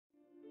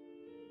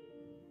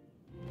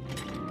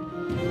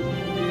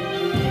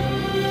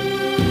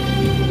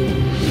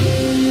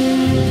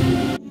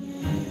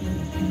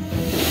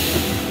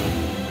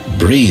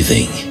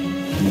breathing.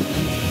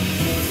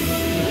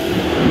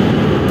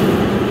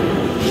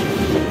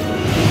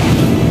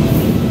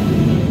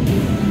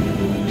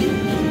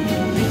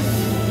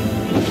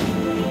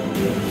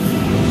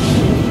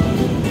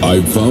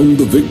 I found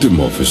the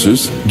victim,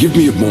 officers. Give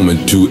me a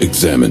moment to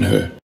examine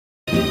her.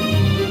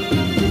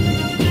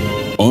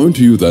 Aren't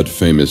you that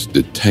famous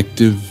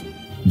detective?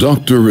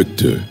 Dr.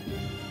 Richter.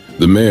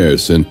 The mayor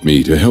sent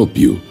me to help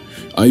you.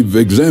 I've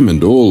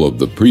examined all of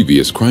the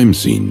previous crime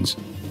scenes.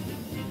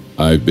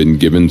 I've been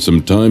given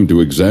some time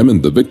to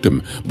examine the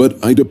victim, but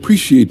I'd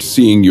appreciate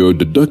seeing your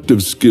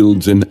deductive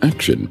skills in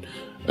action.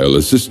 I'll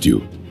assist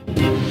you.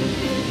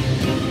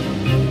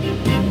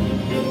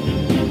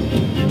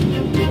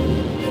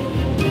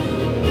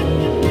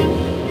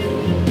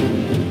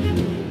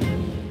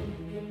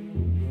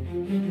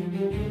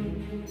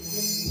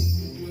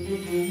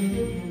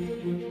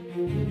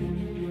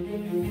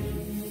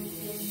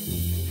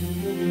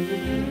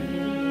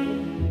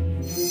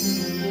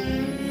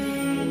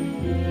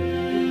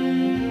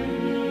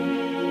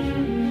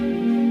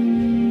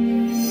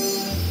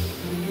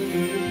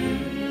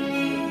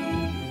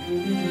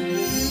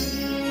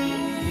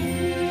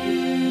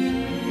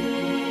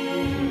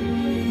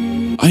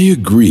 I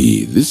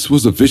agree, this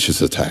was a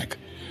vicious attack.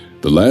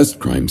 The last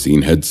crime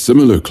scene had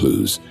similar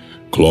clues,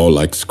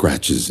 claw-like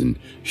scratches and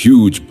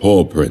huge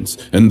paw prints,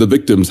 and the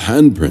victim's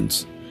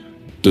handprints.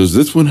 Does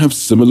this one have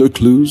similar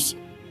clues?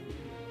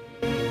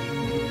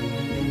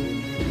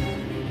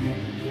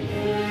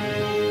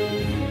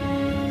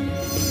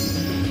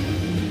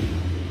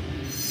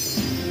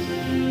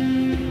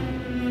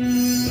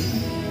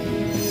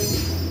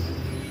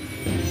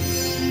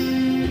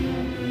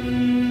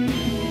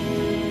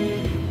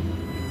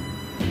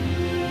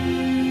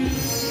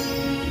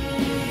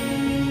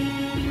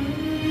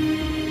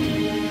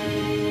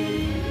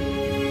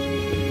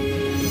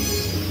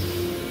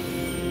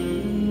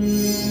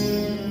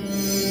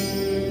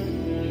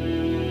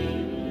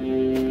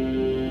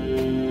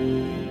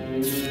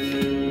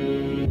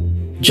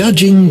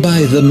 Judging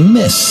by the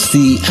mess,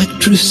 the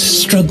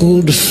actress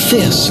struggled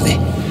fiercely.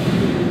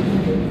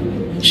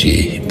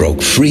 She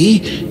broke free,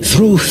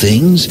 threw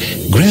things,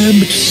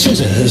 grabbed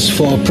scissors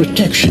for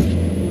protection.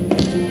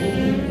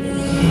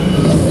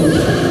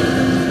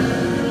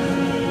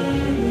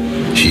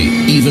 She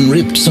even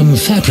ripped some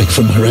fabric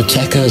from her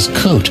attacker's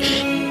coat,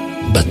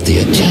 but the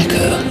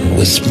attacker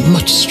was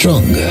much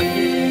stronger.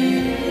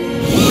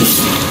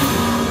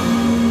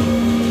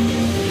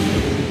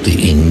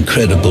 The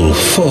incredible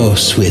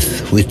force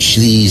with which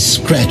these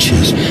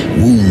scratches,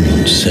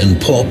 wounds,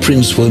 and paw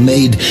prints were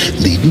made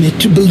lead me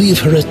to believe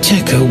her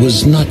attacker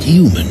was not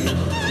human.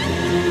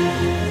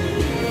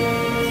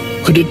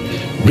 Could it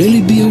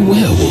really be a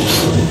werewolf?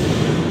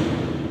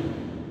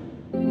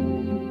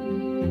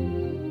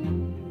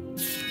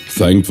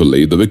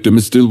 Thankfully, the victim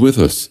is still with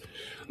us.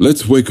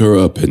 Let's wake her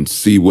up and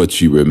see what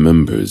she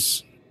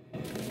remembers.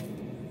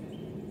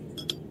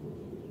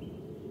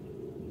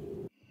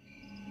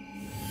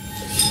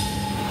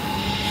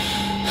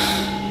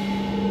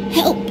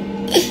 Help!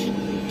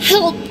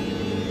 Help!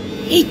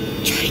 He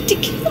tried to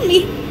kill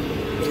me.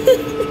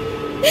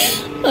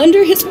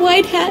 Under his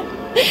white hat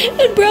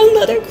and brown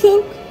leather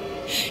cloak,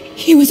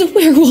 he was a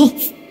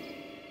werewolf.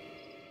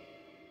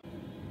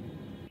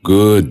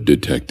 Good,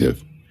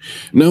 detective.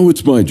 Now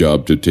it's my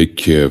job to take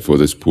care for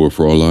this poor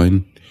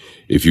Fraulein.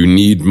 If you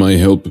need my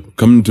help,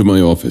 come to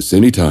my office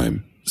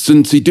anytime.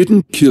 Since he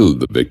didn't kill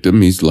the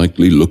victim, he's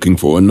likely looking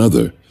for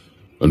another.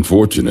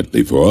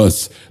 Unfortunately for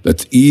us,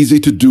 that's easy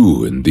to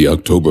do in the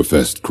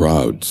Oktoberfest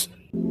crowds.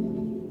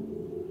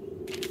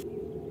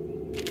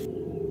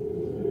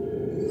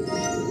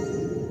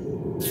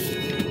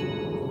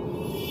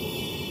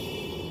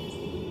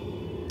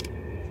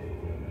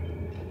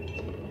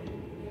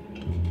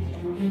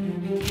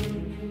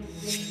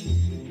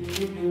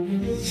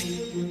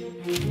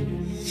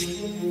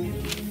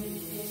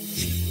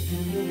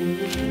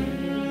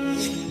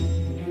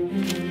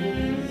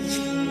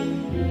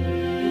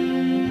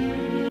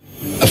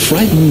 A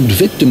frightened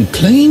victim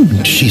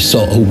claimed she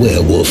saw a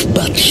werewolf,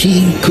 but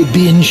she could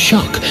be in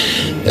shock.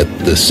 At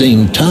the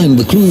same time,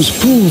 the clues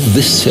proved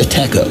this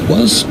attacker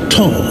was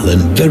tall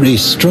and very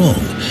strong.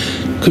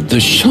 Could the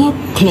sharp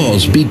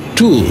claws be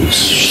tools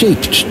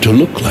shaped to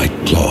look like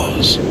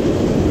claws?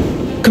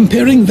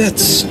 Comparing that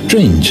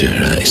stranger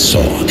I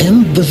saw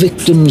and the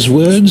victim's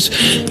words,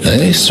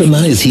 I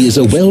surmise he is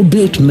a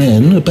well-built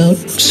man about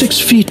 6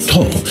 feet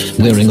tall,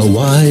 wearing a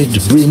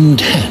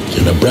wide-brimmed hat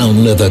and a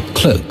brown leather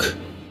cloak.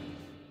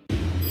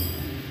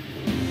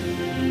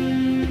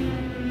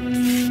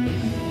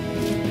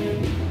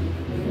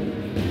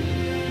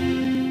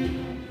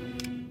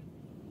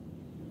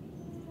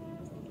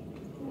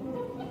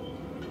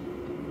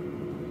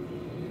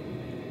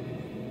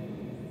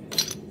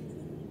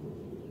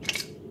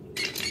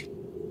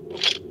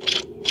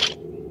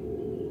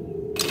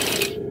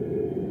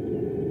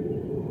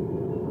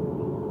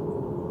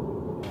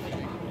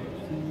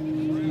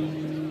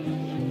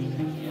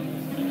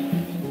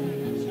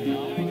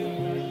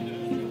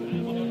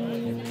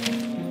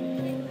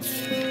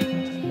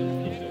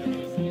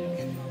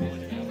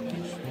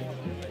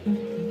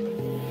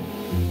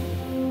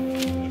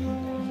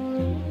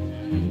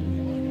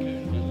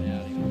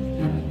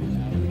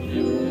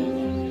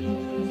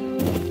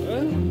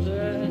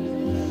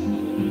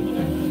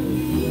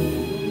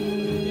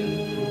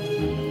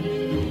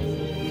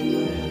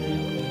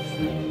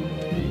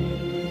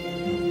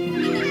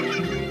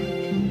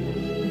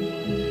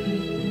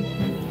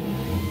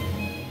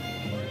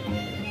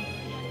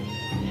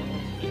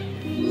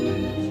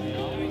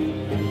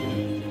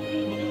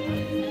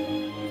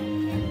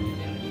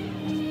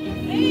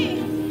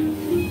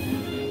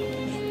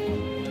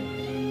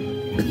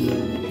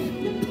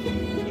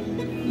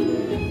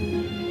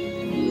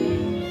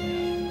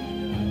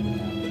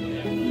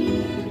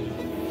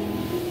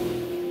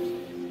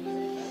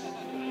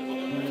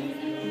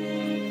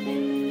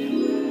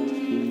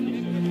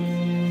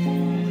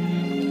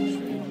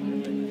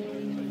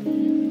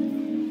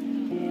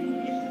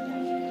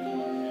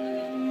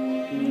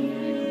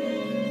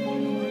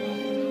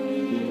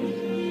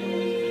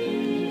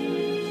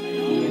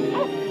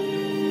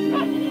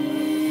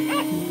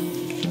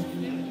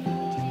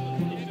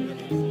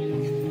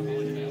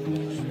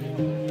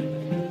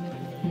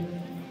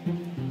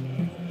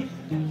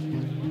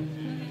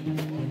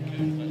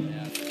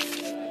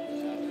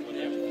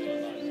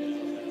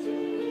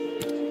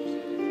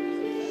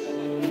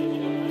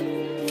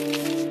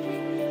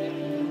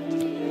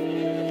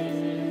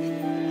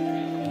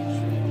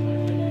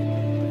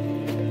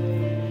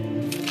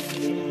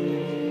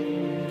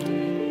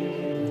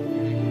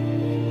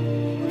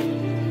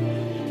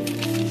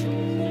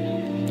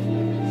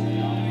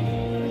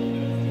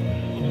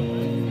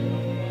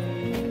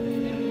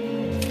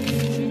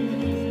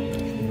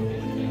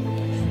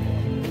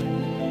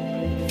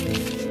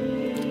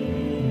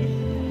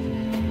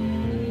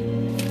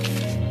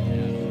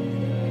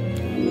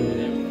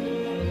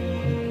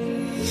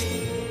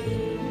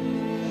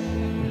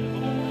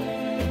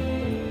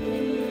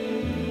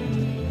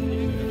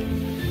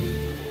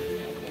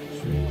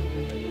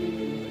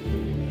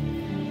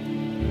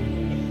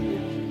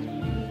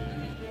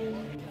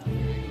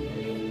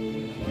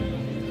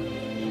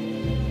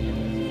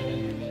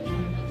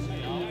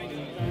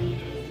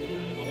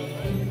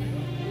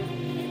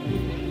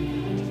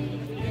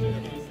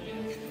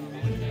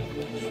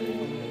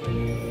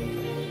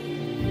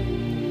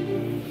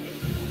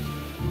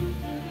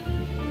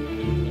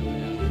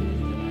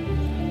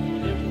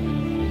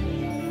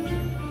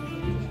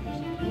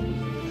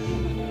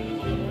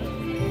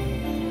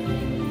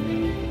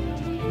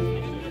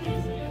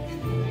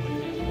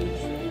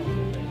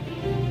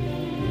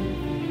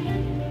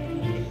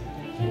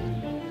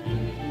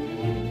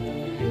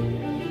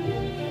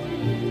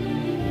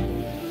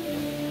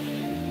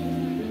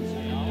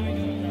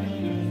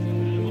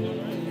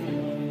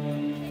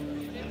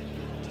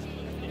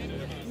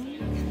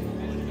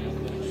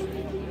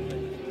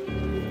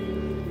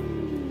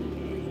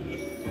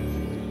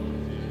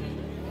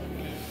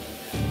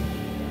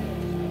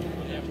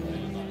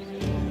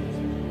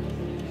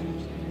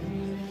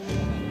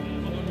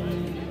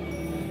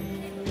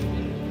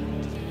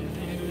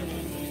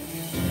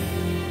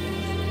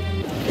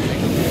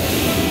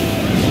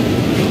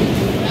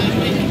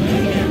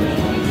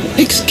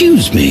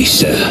 Excuse me,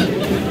 sir.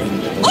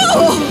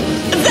 Oh!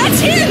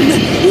 That's him!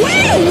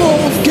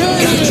 Werewolf!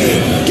 Get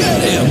him!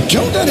 Get him!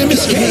 Don't let him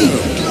escape!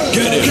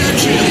 Get him!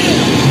 Catch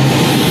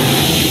him!